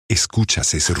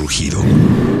¿Escuchas ese rugido?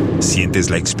 ¿Sientes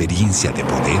la experiencia de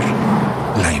poder?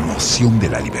 ¿La emoción de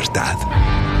la libertad?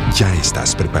 Ya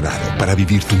estás preparado para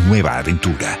vivir tu nueva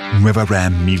aventura. Nueva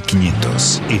Ram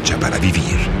 1500, hecha para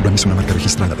vivir. Ram es una marca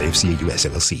registrada de FCA US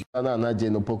LLC.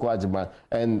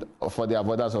 And for the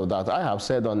avoidance of that, I have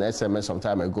said on SMS some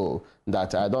time ago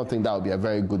that I don't think that would be a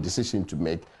very good decision to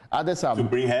make. Others have... To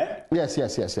bring her? Yes.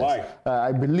 Why?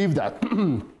 I believe that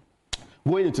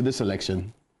going into this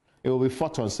election, it will be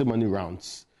fought on so many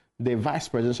rounds. The vice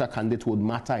presidential candidate would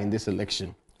matter in this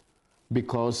election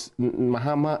because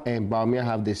Mahama and Bawumia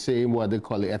have the same, what they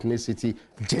call it, ethnicity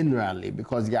generally,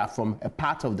 because they are from a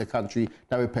part of the country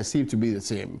that we perceive to be the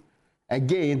same.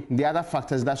 Again, the other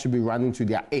factors that should be running to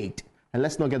their aid, and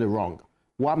let's not get it wrong,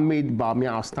 what made Bawumia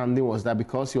outstanding was that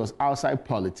because he was outside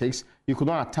politics, you could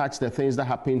not attach the things that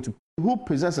happened to who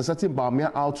presents a certain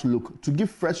Bawumia outlook to give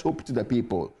fresh hope to the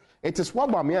people. It is what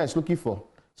Bawumia is looking for.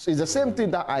 So it's the same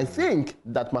thing that I think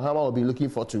that Mahama will be looking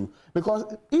for too.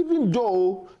 Because even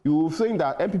though you think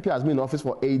that MPP has been in office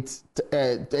for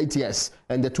 8 years,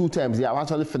 and the 2 terms, they have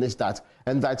actually finished that,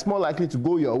 and that's more likely to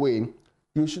go your way,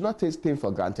 you should not take things for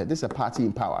granted. This is a party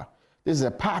in power. This is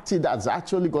a party that's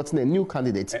actually gotten a new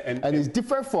candidate, and it's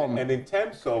different from... And in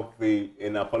terms of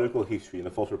in our political history, in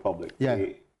the Fourth Republic,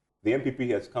 the MPP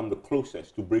has come the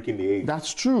closest to breaking the age.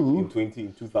 That's true. In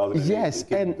 2008. Yes,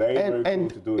 and very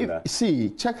close to doing that. See,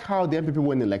 check how the MPP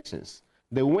win elections.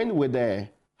 They win with a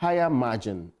higher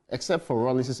margin, except for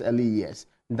Rawlings's early years,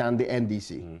 than the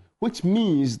NDC, which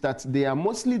means that they are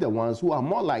mostly the ones who are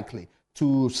more likely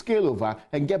to scale over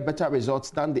and get better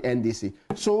results than the NDC.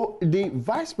 So the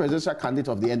vice presidential candidate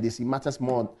of the NDC matters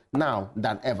more now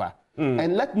than ever.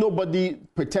 And let nobody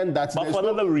pretend that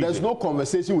there's no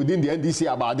conversation within the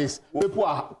NDC about this. People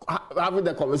are having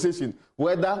the conversation.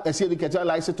 Whether a CDK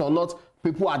likes it or not,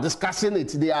 people are discussing it.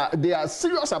 They are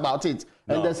serious about it.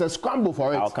 No. And there's a scramble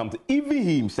for it. I'll come to... Even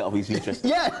he himself is interested.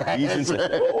 Yeah. He's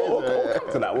interested.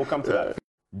 We'll come to that.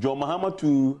 John Mahama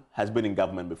too has been in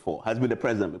government before, has been the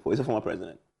president before. He's a former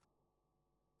president.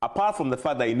 Apart from the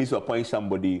fact that he needs to appoint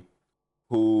somebody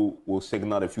who will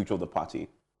signal the future of the party,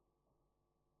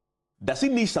 does he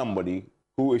need somebody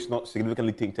who is not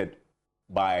significantly tainted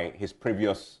by his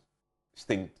previous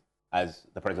stint as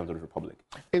the president of the republic?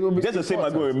 It will be just the same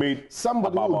argument we made.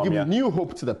 Somebody who will give new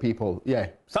hope to the people. Yeah.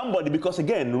 Somebody, because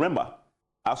again, remember,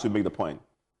 as we make the point,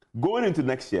 going into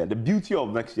next year, the beauty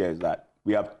of next year is that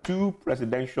we have 2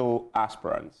 presidential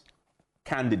aspirants,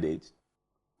 candidates,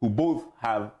 who both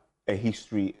have a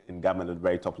history in government at the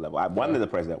very top level. One is the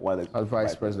president, one is the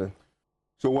vice president.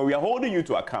 So when we are holding you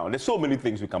to account, there's so many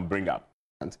things we can bring up.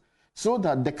 So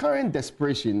that the current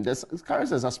desperation, the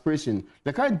current exasperation,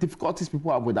 the current difficulties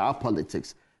people have with our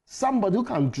politics, somebody who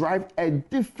can drive a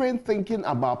different thinking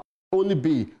about only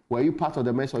be, were you part of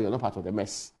the mess or you're not part of the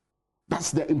mess?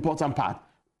 That's the important part.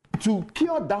 To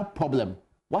cure that problem,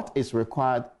 what is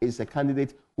required is a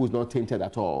candidate who is not tainted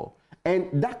at all. And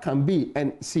that can be,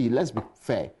 and see, let's be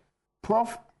fair,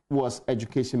 Prof was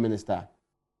education minister.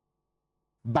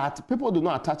 But people do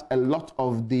not attach a lot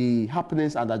of the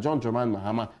happenings under John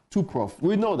Mahama to Prof.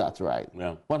 We know that, right?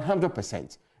 Yeah.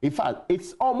 100%. In fact,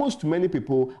 it's almost to many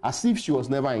people as if she was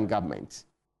never in government.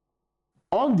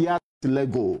 On the other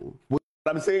level,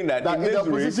 I'm saying that in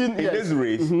this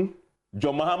race,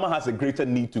 John Mahama has a greater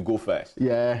need to go first.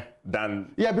 Yeah.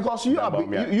 Because you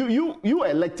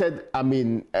elected,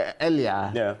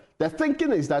 earlier. Yeah. The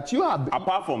thinking is that you have...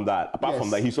 Apart from that,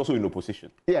 he's also in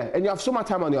opposition. Yeah, and you have so much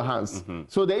time on your hands.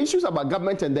 So the issues about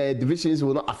government and the divisions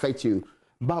will not affect you.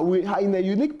 But we are in a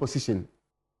unique position,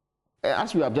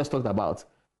 as we have just talked about.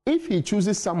 If he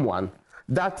chooses someone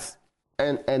that,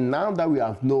 and now that we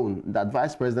have known that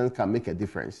vice presidents can make a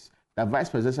difference, that vice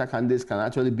presidential candidates can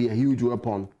actually be a huge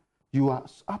weapon, you want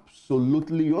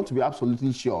to be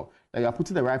absolutely sure that you are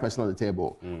putting the right person on the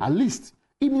table. At least,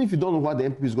 even if you don't know what the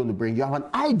MP is going to bring, you have an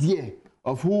idea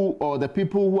of who or the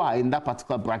people who are in that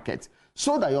particular bracket,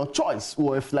 so that your choice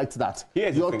will reflect that.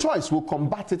 Your choice will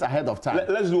combat it ahead of time.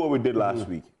 Let's do what we did last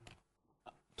week.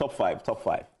 Top five.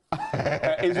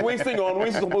 Is Winston on?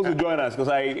 Winston's supposed to join us because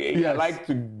I like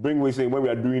to bring Winston when we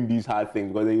are doing these hard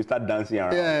things because then you start dancing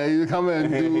around. Yeah, you come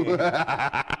and do.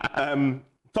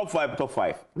 Top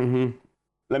five.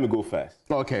 Let me go first.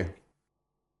 Okay.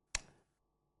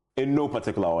 In no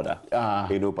particular order.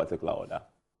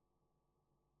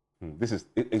 This is,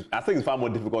 I think it's far more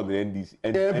difficult than NDC.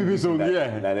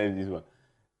 NDC one.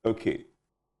 Okay.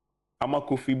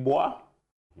 Amoah.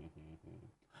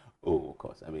 Oh, of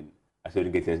course. I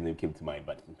shouldn't get his name came to mind,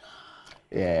 but...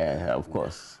 Yeah, of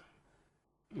course.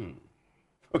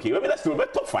 Okay, maybe let's do it.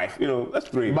 But top 5, let's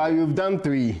 3. But you've done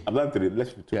 3. I've done 3.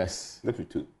 Let's do 2. Yes. Let's do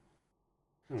 2.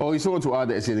 Oh, you still want to add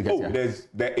the Oh,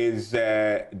 there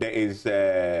is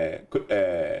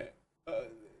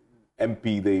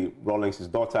MP, the Rawlings'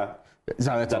 daughter,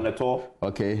 Zanetor.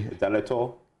 Okay.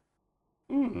 Zanetor.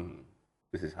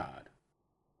 This is hard.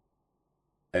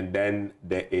 And then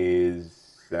there is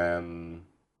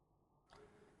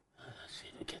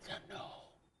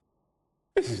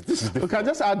This is difficult. Okay,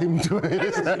 just add him to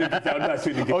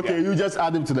it. Okay, you just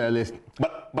add him to the list.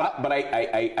 But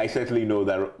I certainly know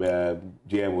that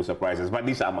GM will surprise us. But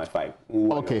these are my 5.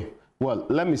 Okay. Well,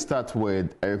 let me start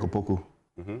with Eric Opoku.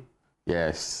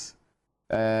 Yes.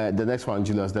 The next one,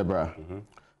 Julius Deborah.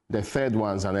 The third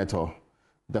one, Zanetor.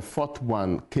 The fourth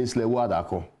one, Kingsley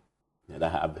Wadako. Yeah,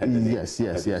 that I've heard the name. Yes.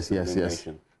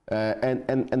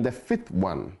 And the fifth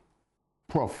one,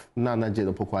 Prof. Nana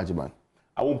Jane Opoku-Agyeman.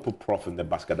 I won't put Prof in the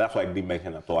basket. That's why I didn't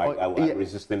mention it. So I'm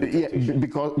resisting the temptation.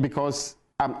 Because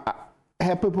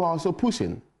her people are also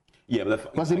pushing. Yeah,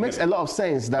 because it makes a lot of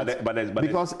sense that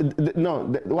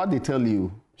what they tell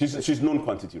you. She's known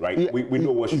quantity, right? Yeah, we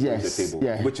know what she brings to the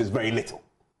table, which is very little.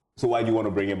 So why do you want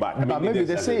to bring it back? But maybe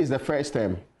they say it's the first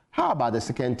term. How about the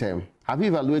second term? Have you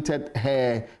evaluated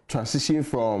her transition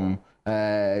from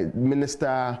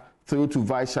minister through to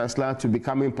vice chancellor to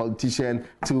becoming politician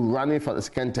to running for the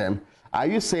second term? Are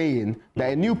you saying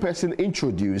that a new person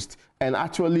introduced and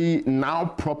actually now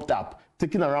propped up,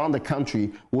 taken around the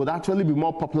country, would actually be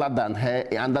more popular than her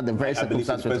under the very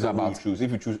circumstances we're talking about?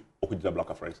 If you choose Okudza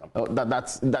Blaka, for example.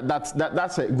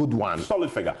 That's a good one. Solid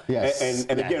figure. Yes.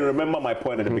 And again, remember my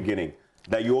point at the beginning,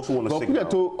 that you also want to signal.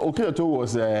 Okudza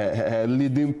was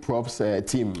leading props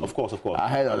team. Of course.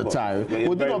 Ahead of the time.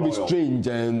 Would it not be strange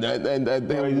and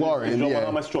worrying? It's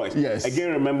John Mahama's choice. Yes.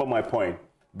 Again, remember my point,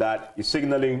 that you're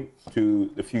signaling to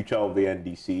the future of the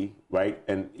NDC, right?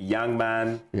 And young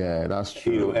man, that's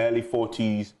true. Early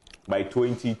 40s. By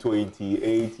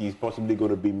 2028, he's possibly going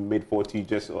to be mid 40s,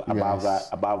 just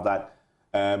above that.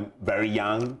 Very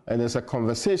young. And there's a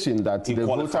conversation that the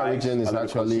voter region is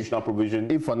actually, provision.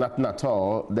 if for nothing at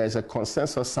all, there's a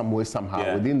consensus some way,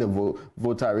 somehow within the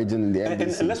voter region in the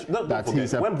NDC and that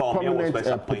he's a prominent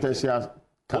potential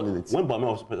candidate. When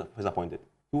Bawumia was first appointed,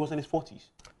 he was in his 40s.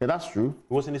 Yeah, that's true.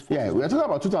 He was in his 40s. Yeah, we are talking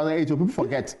about 2008. People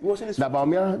forget that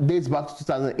Bawumia dates back to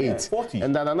 2008. Yeah, 40s.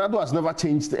 And that Anado has never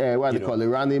changed what they call a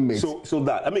running mate. So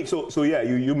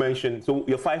you mentioned, so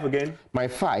your 5 again? My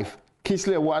 5.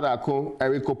 Kingsley Wadako,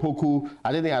 Eric Opoku.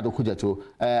 I didn't add Okudza.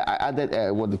 I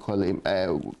added what they call him,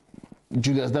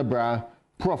 Julius Deborah,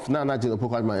 Prof. Nana Jane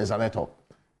Opoku-Agyeman, and Zanetor.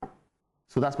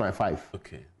 So that's my 5.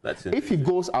 Okay, that's it. If he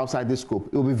goes outside this scope,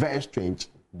 it will be very strange.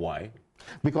 Why?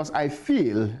 Because I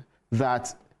feel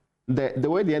that the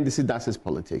way the NDC does its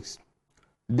politics,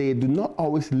 they do not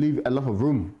always leave a lot of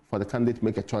room for the candidate to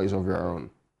make a choice of your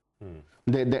own.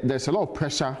 There's a lot of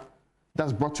pressure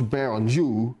that's brought to bear on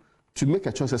you to make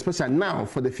a choice, especially now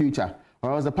for the future,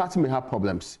 or else the party may have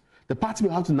problems. The party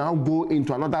may have to now go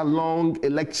into another long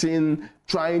election,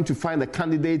 trying to find a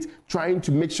candidate, trying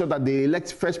to make sure that they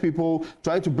elect fresh people,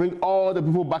 trying to bring all the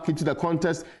people back into the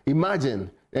contest.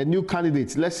 Imagine a new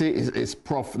candidate, let's say is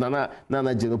Prof. Nana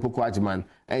Jane Opoku-Agyeman,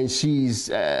 and she's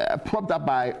propped up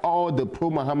by all the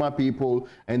pro-Mahama people,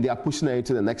 and they are pushing her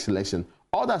into the next election.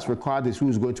 All that's required is who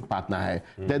is going to partner her.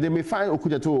 Then they may find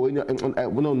Okudza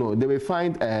or they may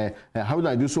find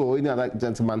Haruna Iddrisu or any other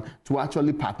gentleman to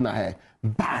actually partner her.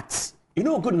 But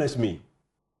goodness me,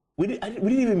 we didn't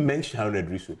even mention Haruna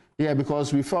Iddrisu. Yeah,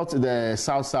 because we felt the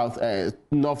south,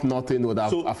 north thing would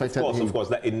have affected him. Of course,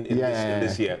 that in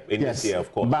this year,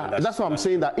 of course. But that's what I'm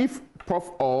saying, that if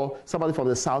Prof or somebody from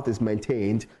the south is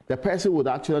maintained, the person would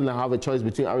actually have a choice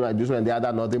between Haruna Iddrisu and the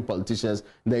other northern politicians,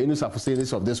 the Yunus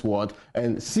Afusinis of this world,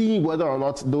 and seeing whether or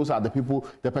not those are the people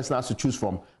the person has to choose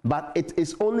from. But it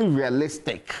is only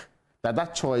realistic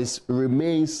that choice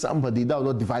remains somebody that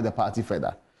will not divide the party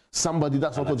further. Somebody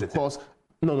that's not going to cause...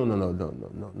 No.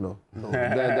 The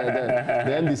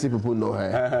NDC people know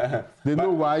her. They know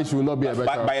why she will not be a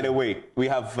better. By the way, we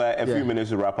have a few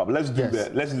minutes to wrap up. Let's do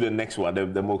the next one,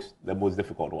 the most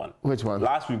difficult one. Which one?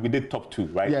 Last week we did top 2,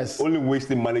 right? Yes. Only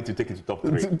wasting money to take it to top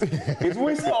 3. Is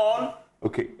Winston on?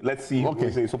 Okay, let's see.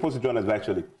 Okay. He's supposed to join us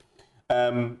actually.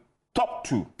 Top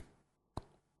 2.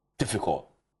 Difficult.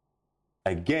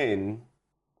 Again,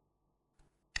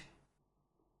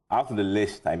 out of the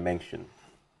list I mentioned,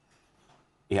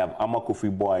 you have Amoah Kofi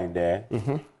Boy in there.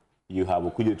 You have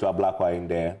Okudza Blakwa in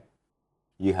there.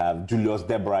 You have Julius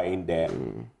Deborah in there.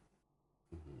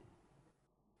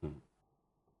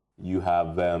 You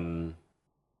have I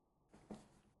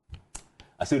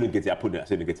still don't get it. I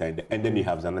still get it in there. And then you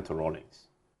have Zanetor Rawlings.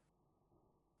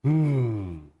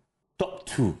 Top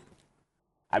 2.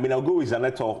 I mean, I'll go with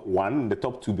Zaneto 1, the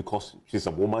top 2, because she's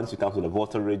a woman. She comes from the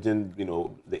Volta region, you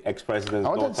know, the ex-president's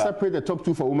daughter. I wanted to separate the top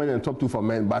 2 for women and top 2 for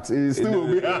men, but it still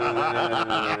will be.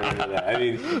 I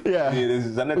mean,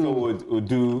 Zaneto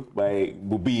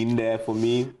would be in there for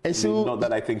me. And so, not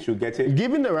that I think she'll get it.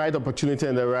 Given the right opportunity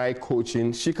and the right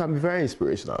coaching, she can be very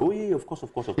inspirational. Oh, yeah, of course.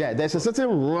 Yeah, there's a certain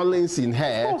rollings in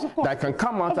her that can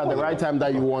come out at the right time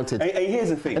that you want it. And here's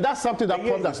the thing. And that's something that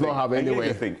Prof does not have anyway.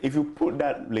 Here's the thing. If you put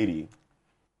that lady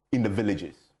in the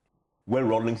villages, where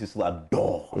Rawlings is still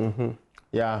adored.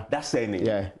 Yeah. That's saying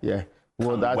it. Yeah.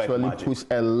 Would actually push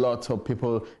a lot of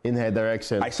people in her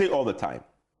direction. I say it all the time.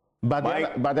 But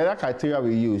the other criteria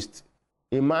we used,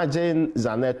 imagine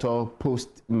Zaneto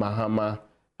post Mahama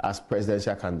as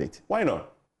presidential candidate. Why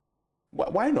not?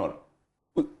 Why not?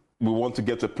 We want to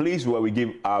get to a place where we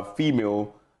give our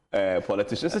female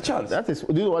politicians a chance. That is,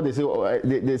 do you know what they say?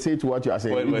 They say to what you are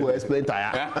saying. You will explain to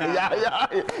her. Yeah.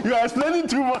 You are explaining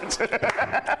too much.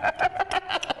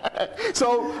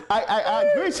 So I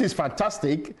agree. She's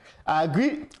fantastic. I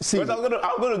agree. See, I'm going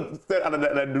to tell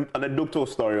an anecdotal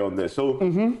story on this. So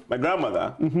my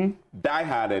grandmother,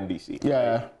 die-hard NDC.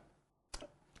 Yeah. Right,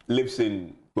 lives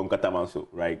in Katamanso,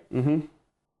 right?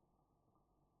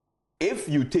 If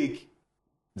you take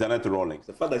Zaneto Rawlings,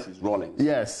 the fact that she's Rawlings,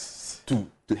 yes, to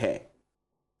her,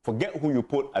 forget who you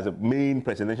put as a main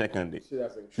presidential candidate.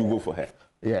 She'll go for her.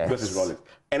 Yes. Because it's Rawlings.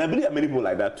 And I believe there are many people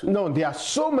like that too. No, there are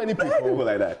so many people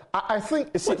like that. I think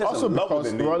it's also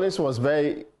because Rawlings was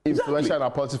very influential in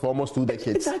our politics for almost 2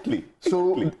 decades. Exactly.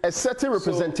 So a certain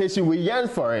representation, we yearn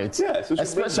for it. Yeah, so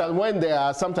especially when there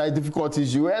are sometimes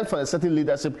difficulties, you yearn for a certain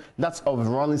leadership. That's of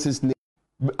Rawlings' name.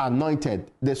 Anointed,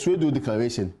 the Swedo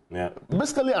declaration. Yeah.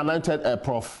 Basically anointed a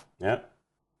prof. Yeah.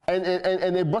 And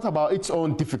it brought about its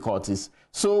own difficulties.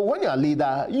 So when you're a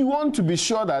leader, you want to be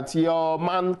sure that your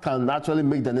man can actually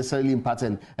make the necessary impact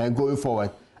and going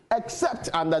forward. Except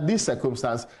under this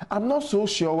circumstance, I'm not so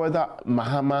sure whether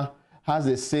Mahama has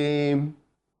the same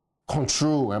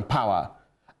control and power.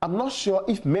 I'm not sure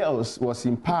if Mills was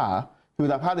in power, he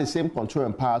would have had the same control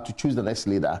and power to choose the next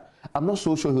leader. I'm not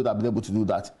so sure he would have been able to do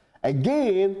that.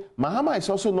 Again, Mahama is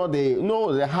also not the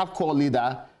hardcore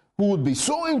leader who would be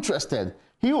so interested.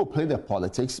 He will play the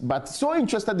politics, but so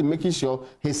interested in making sure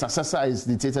his successor is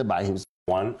dictated by him.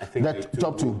 One, I think that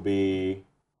top 2 would be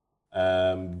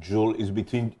is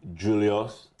between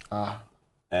Julius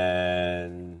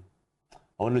and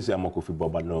I want to say Amoah football,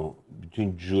 but no,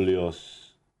 between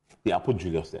Julius. Yeah, I'll put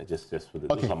Julius there just for the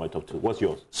those are my top 2. What's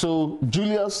yours? So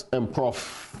Julius and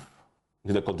Prof.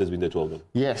 Is the contest between the 2 of them?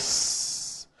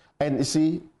 Yes, and you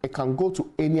see, it can go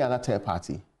to any other third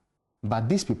party, but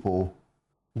these people,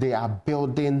 they are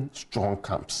building strong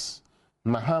camps.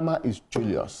 Mahama is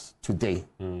Julius today,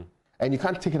 and you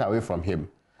can't take it away from him.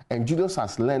 And Julius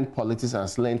has learned politics and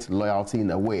has learned loyalty in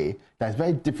a way that's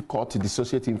very difficult to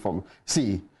dissociate him from.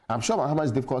 See, I'm sure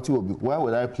Mahama's difficulty will be, where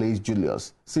would I place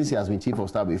Julius since he has been chief of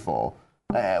staff before?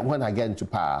 When I get into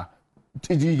power,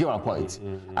 do you get my point?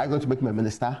 Are you going to make me a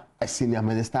minister, a senior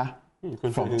minister?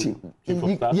 From chief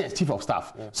of staff? Yes, chief of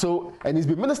staff. Yeah. So, and he's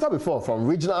been minister before, from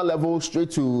regional level straight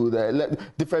to the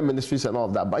different ministries and all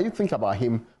of that. But you think about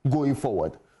him going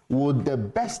forward, would the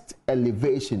best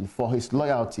elevation for his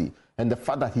loyalty and the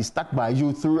fact that he stuck by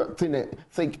you through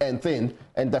thick and thin,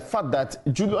 and the fact that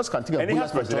Julius can take a and he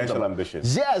has presidential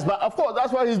ambitions. Yes, but of course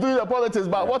that's why he's doing the politics.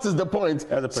 But what is the point?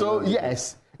 So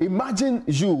yes, imagine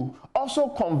you also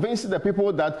convincing the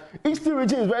people that Eastern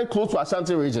region is very close to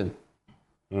Ashanti region.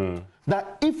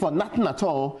 That if for nothing at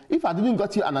all, if I didn't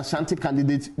get you an Ashanti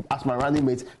candidate as my running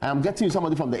mate, I am getting you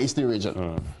somebody from the Eastern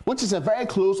region, which is a very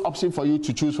close option for you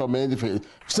to choose from many different.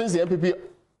 Since the MPP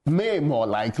may more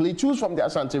likely choose from the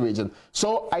Ashanti region.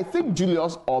 So I think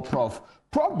Julius or Prof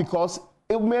because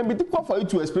it may be difficult for you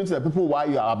to explain to the people why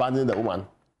you are abandoning the woman.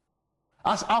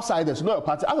 As outsiders, not a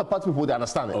party. As a party people, they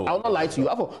understand it. I will not lie to you.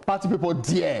 As a party people,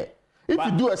 dear. If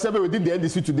you do a survey within the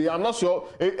NDC today, I'm not sure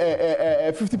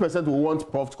 50% will want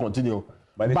Prof to continue.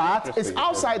 But it's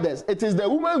outsiders. It is the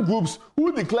women groups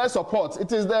who declare support.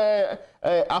 It is the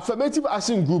affirmative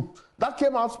action group that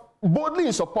came out boldly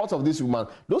in support of this woman.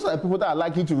 Those are the people that are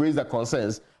likely to raise their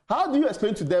concerns. How do you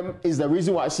explain to them is the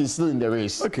reason why she's still in the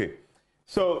race? Okay.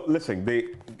 So, listen,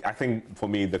 I think for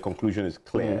me, the conclusion is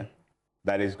clear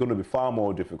that it's going to be far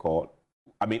more difficult.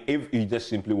 I mean, if he just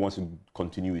simply wants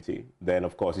continuity, then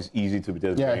of course it's easy to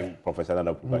just bring Professor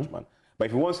Nana Pukajman. But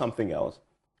if you want something else,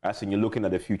 as in you're looking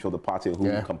at the future of the party,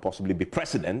 who can possibly be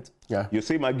president, your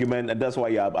same argument, and that's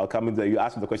why I'll come in there. You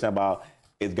asked me the question about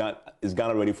is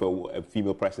Ghana ready for a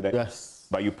female president? Yes.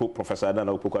 But you put Professor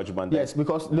Nana Pukajman there. Yes,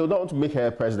 because they don't want to make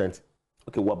her president.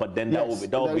 Okay, well, but then Yes,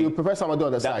 that will be you prefer somebody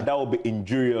on the side. That will be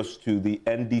injurious to the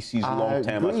NDC's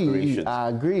long-term aspirations. I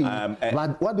agree.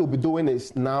 But what they'll be doing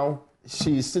is now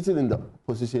she's sitting in the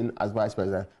position as vice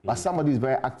president, but somebody is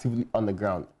very actively on the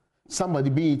ground. Somebody,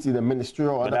 be it in the ministry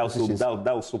or other positions. That will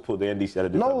also put the NDC at a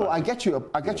disadvantage. No, I get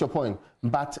your point.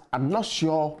 But I'm not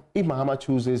sure if Mahama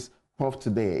chooses Prof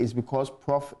today, it's because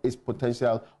Prof is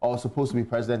potential or supposed to be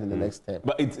president in the next term.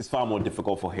 But it's far more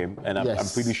difficult for him, and I'm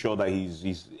pretty sure that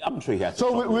I'm sure he has.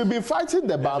 So we've been fighting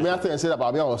the Bamia thing and said that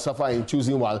Bamia will suffer in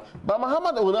choosing one. But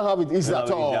Mahama will not have it easy at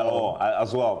all.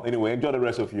 As well. Anyway, enjoy the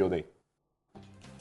rest of your day.